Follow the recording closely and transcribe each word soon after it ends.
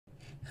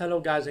Hello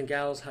guys and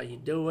gals, how you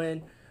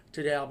doing?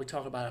 Today I'll be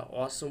talking about an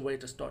awesome way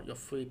to start your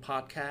free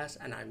podcast,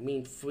 and I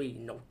mean free,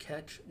 no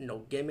catch, no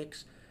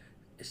gimmicks.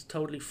 It's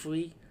totally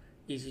free,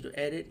 easy to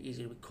edit,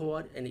 easy to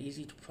record, and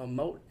easy to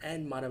promote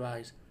and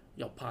monetize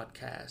your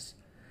podcast.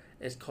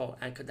 It's called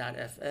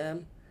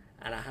Anchor.fm,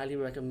 and I highly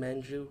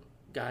recommend you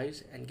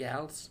guys and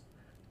gals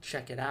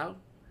check it out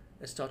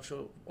and start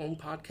your own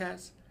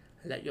podcast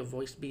and let your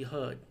voice be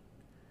heard.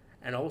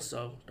 And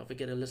also, don't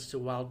forget to listen to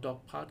Wild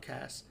Dog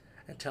Podcast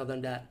and tell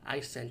them that I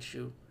sent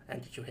you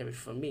and that you hear it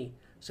from me.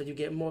 So you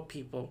get more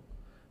people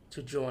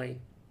to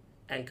join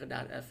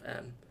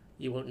Anchor.fm.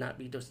 You will not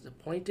be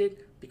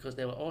disappointed because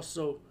they will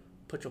also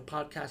put your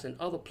podcast in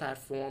other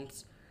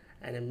platforms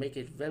and then make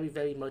it very,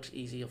 very much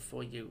easier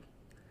for you.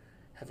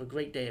 Have a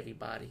great day,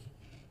 everybody.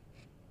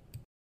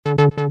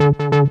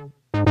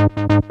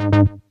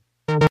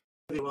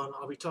 Everyone,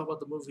 I'll be talking about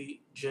the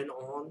movie Gen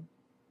On.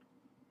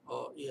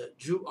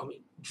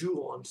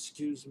 Ju-on,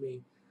 excuse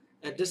me.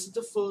 And this is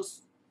the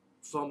first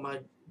from my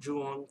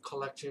Ju-on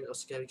collection of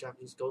scary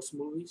Japanese ghost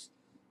movies.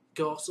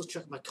 You can also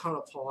check my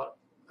counterpart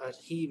as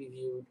he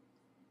reviewed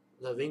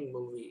the Ring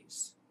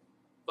movies.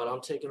 But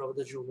I'm taking over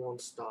the Ju-on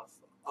stuff.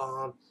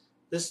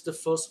 This is the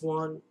first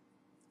one,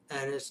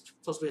 and it's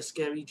supposed to be a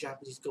scary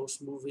Japanese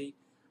ghost movie.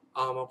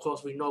 Of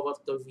course, we know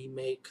about the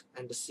remake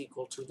and the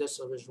sequel to this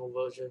original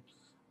version,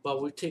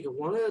 but we take it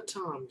one at a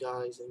time,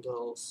 guys and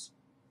girls.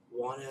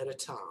 One at a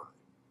time.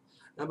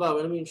 Now, by the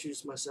way, let me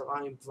introduce myself.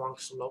 I am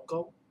Bronx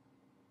Loco.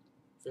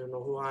 If you don't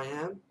know who I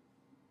am,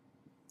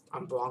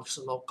 I'm Bronx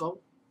Loco.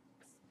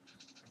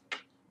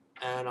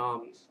 And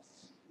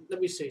let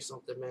me say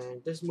something,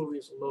 man. This movie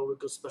is loaded with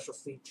good special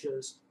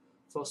features.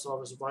 First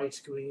off, it's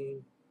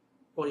widescreen,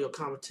 audio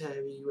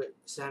commentary with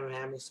Sam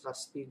Raimi, Scott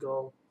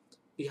Spiegel,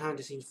 behind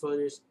the scenes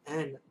footage,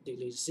 and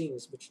deleted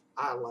scenes, which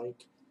I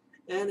like.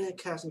 And then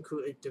cast and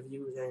crew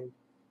interviews and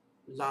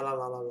la la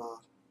la la la.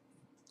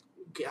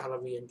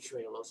 Gallery and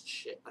trailers,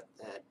 shit like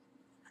that.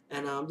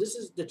 And this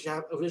is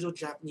the original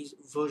Japanese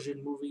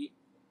version movie,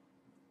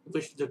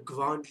 which the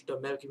Grunge, the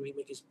American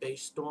remake, is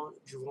based on,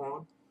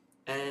 Ju-on.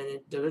 And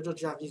the original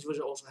Japanese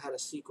version also had a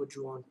sequel,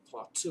 Ju-on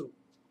Part 2,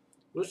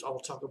 which I'll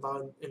talk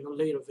about in a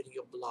later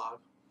video blog.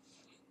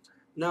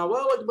 Now,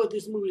 what I like about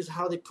this movie is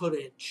how they put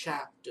it in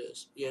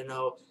chapters. You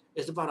know,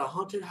 it's about a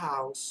haunted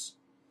house,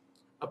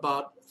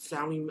 about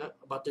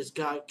about this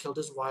guy killed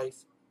his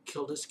wife,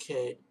 killed his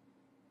kid,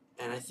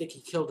 and I think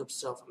he killed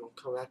himself, if I'm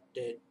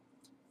corrected.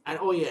 And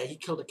oh yeah, he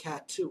killed a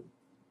cat too.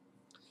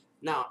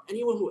 Now,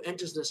 anyone who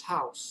enters this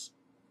house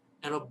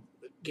and will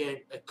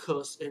get a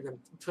curse and a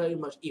very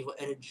much evil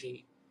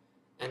energy,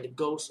 and the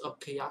ghost of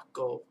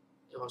Kayako,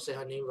 if I say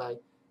her name right,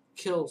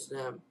 kills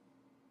them,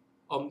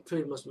 or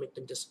pretty much make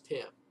them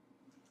disappear.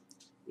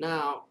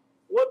 Now,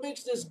 what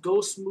makes this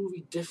ghost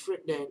movie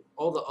different than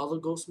all the other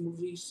ghost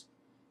movies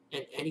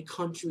in any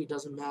country, it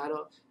doesn't matter,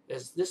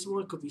 is this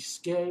one could be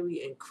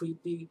scary and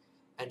creepy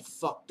and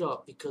fucked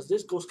up, because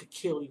this ghost could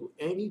kill you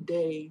any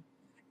day,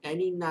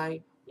 any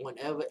night,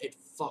 whenever it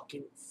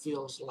fucking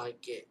feels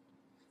like it.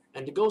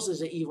 And the ghost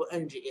is an evil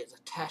energy, it's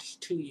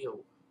attached to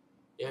you.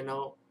 You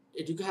know,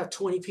 if you could have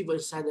 20 people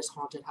inside this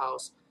haunted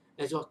house,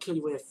 and it's gonna kill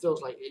you when it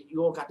feels like it,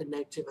 you all got the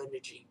negative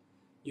energy.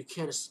 You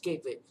can't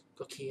escape it.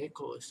 Because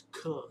Kayako is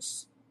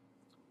cursed.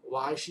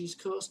 Why she's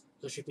cursed?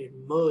 Because she's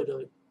been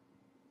murdered.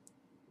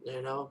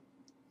 You know?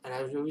 And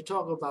as we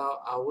talk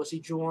about, I will see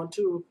Ju-on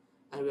too,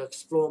 and we'll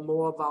explore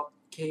more about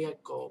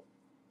Kayako.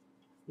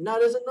 Now,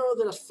 there's another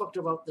thing that's fucked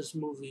about this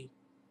movie.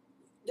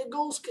 The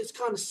ghost is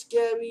kind of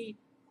scary.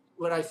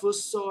 When I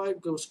first saw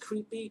it, it was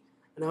creepy.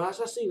 And then as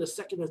I see it the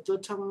second and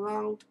third time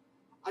around,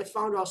 I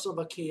found out something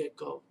about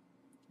Kayako.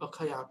 Or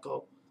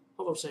Kayako.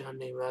 Hope I'm saying her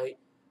name right.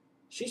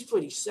 She's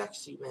pretty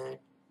sexy, man.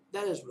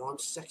 That is one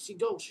sexy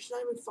ghost. She's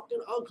not even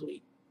fucking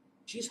ugly.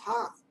 She's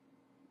hot.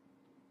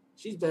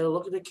 She's better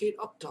looking than Kate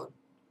Upton.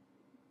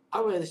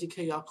 I'd rather see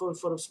Kayako in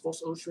front of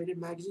Sports Illustrated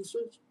magazine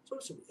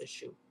swimsuit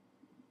issue.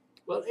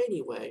 Well,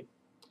 anyway,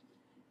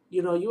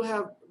 you know, you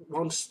have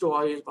one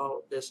story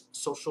about this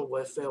social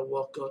welfare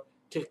worker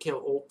taking care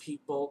of old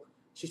people.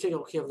 She's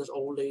taking care of this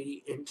old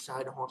lady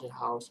inside a haunted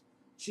house.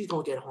 She's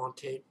gonna get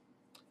haunted.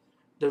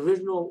 The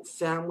original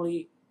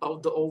family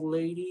of the old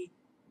lady,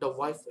 the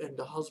wife and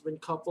the husband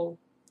couple,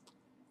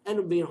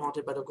 ended up being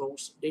haunted by the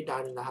ghost. They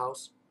died in the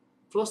house.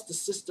 Plus, the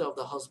sister of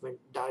the husband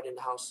died in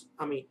the house.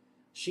 I mean,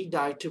 she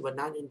died too, but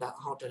not in that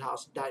haunted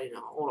house. Died in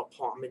her own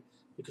apartment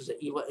because the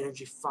evil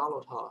energy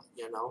followed her,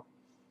 you know.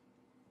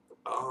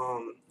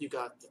 You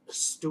got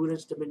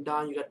students that have been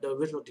dying. You got the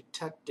original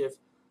detective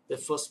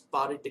that first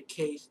spotted the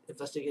case,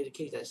 investigated the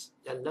case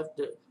that left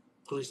the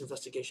police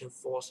investigation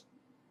force,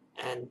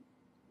 and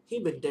he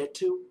been dead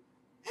too,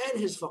 and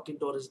his fucking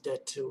daughter's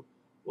dead too,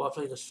 while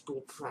playing a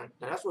school prank.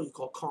 Now that's what you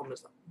call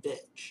calmness, a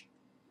bitch.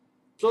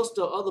 Plus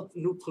the other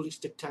new police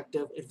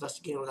detective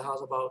investigating the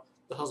house about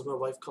the husband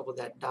and wife couple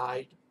that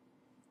died,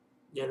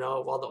 you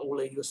know, while the old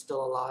lady was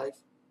still alive.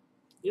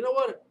 You know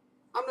what?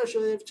 I'm not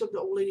sure they ever took the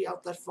old lady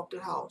out that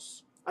fucking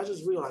house. I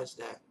just realized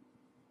that.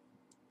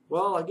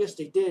 Well, I guess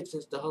they did,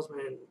 since the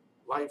husband and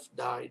wife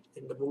died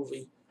in the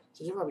movie.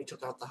 So they probably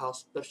took out the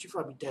house, but she's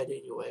probably dead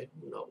anyway.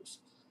 Who knows?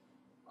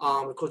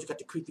 Of course, you got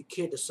the creepy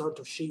kid, the son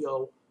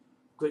Toshio.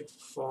 Great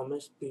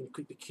performance, being a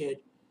creepy kid.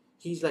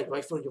 He's like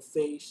right in front of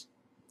your face.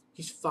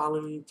 He's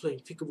following you, playing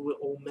peekaboo with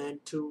old man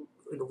too.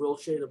 In the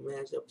wheelchair, the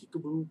man's there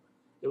peekaboo.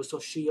 It was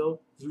Toshio.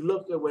 If you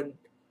look at when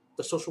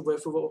the social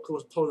welfare worker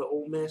was pulling the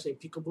old man saying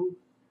peekaboo,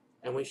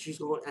 and when she's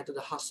going into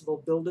the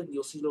hospital building,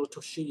 you'll see little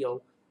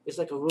Toshio. It's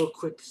like a real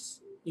quick.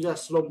 You got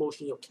slow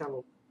motion in your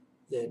camera.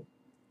 Then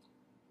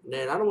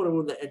I don't want to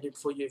ruin the ending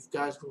for you, if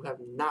guys who have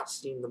not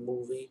seen the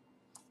movie.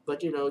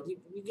 But you know,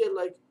 you get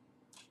like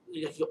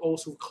your old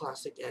school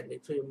classic ending.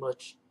 Pretty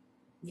much,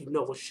 you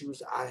know what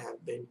shoes I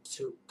have been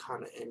to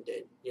kind of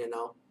ending. You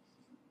know,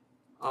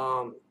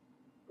 um,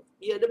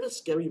 yeah, there been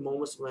scary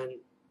moments when,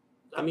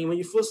 I mean, when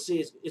you first see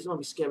it, it's gonna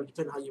be scary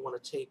depending on how you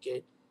want to take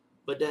it.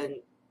 But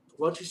then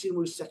once you see the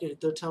movie second and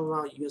third time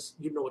around,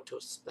 you know what to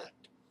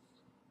expect.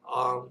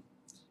 Um,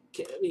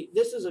 I mean,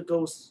 this is a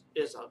ghost.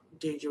 Is a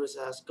dangerous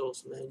ass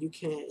ghost, man. You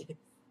can't,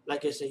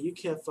 like I said, you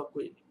can't fuck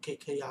with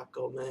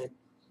Kayako, man.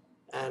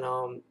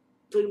 And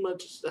pretty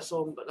much that's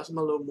all. That's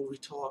my little movie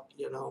talk,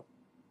 you know,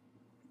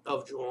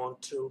 of Drawn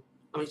 2.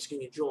 I mean, excuse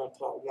me, Drawn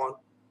Part 1.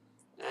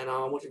 And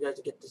I want you guys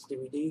to get this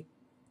DVD.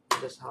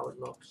 That's how it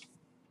looks.